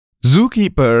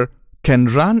Zookeeper can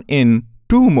run in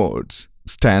two modes,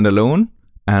 standalone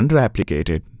and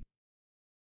replicated.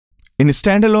 In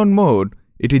standalone mode,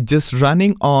 it is just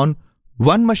running on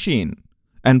one machine,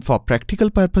 and for practical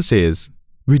purposes,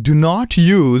 we do not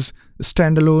use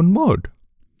standalone mode.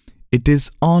 It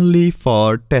is only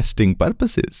for testing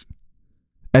purposes,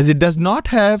 as it does not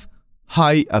have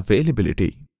high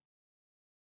availability.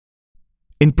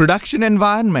 In production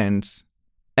environments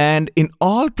and in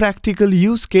all practical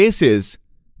use cases,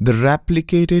 the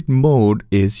replicated mode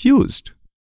is used.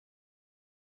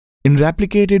 In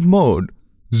replicated mode,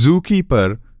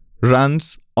 Zookeeper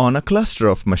runs on a cluster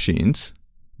of machines,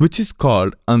 which is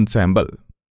called ensemble.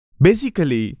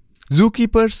 Basically,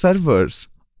 Zookeeper servers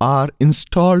are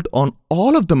installed on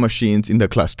all of the machines in the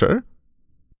cluster.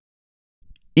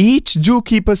 Each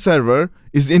Zookeeper server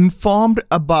is informed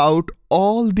about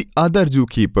all the other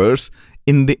Zookeepers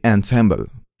in the ensemble.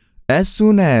 As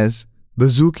soon as the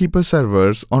Zookeeper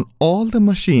servers on all the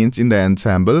machines in the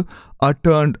ensemble are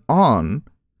turned on,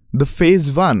 the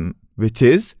phase 1, which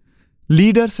is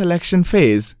leader selection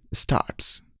phase,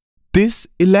 starts. This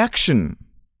election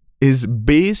is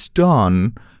based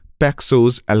on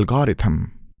Paxos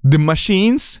algorithm. The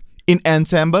machines in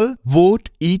ensemble vote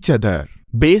each other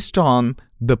based on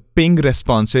the ping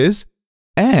responses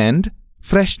and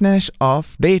freshness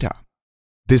of data.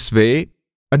 This way,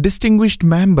 a distinguished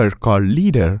member called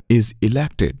leader is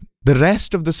elected. The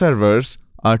rest of the servers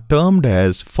are termed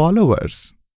as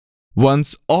followers.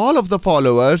 Once all of the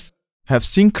followers have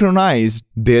synchronized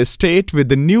their state with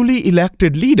the newly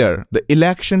elected leader, the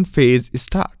election phase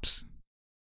starts.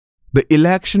 The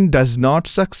election does not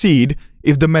succeed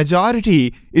if the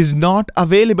majority is not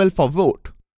available for vote.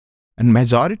 And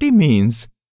majority means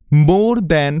more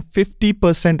than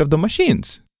 50% of the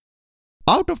machines.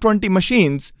 Out of 20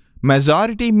 machines,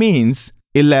 majority means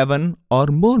 11 or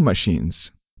more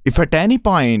machines. If at any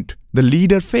point the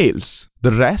leader fails,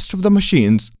 the rest of the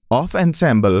machines of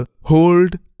ensemble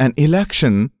hold an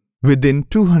election within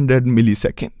 200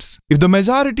 milliseconds. If the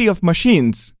majority of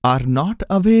machines are not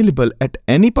available at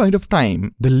any point of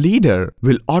time, the leader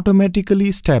will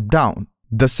automatically step down.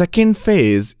 The second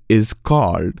phase is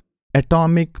called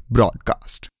atomic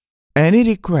broadcast. Any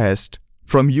request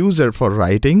from user for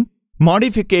writing,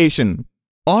 modification,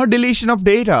 or deletion of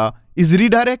data is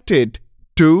redirected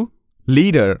to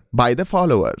leader by the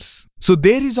followers. So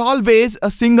there is always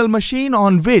a single machine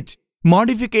on which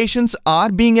modifications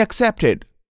are being accepted.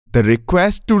 The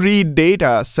request to read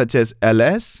data such as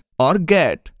ls or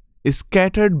get is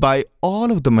scattered by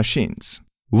all of the machines.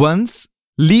 Once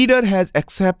leader has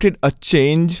accepted a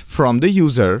change from the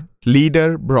user,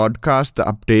 leader broadcasts the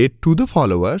update to the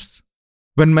followers.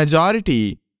 When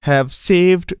majority have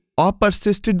saved or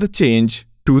persisted the change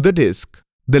to the disk,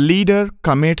 the leader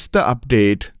commits the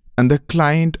update and the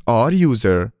client or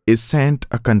user is sent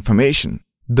a confirmation.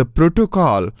 The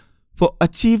protocol for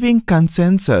achieving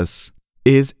consensus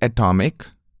is atomic,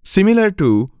 similar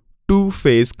to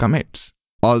two-phase commits.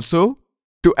 Also,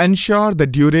 to ensure the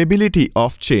durability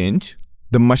of change,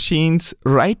 the machines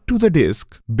write to the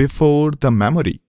disk before the memory.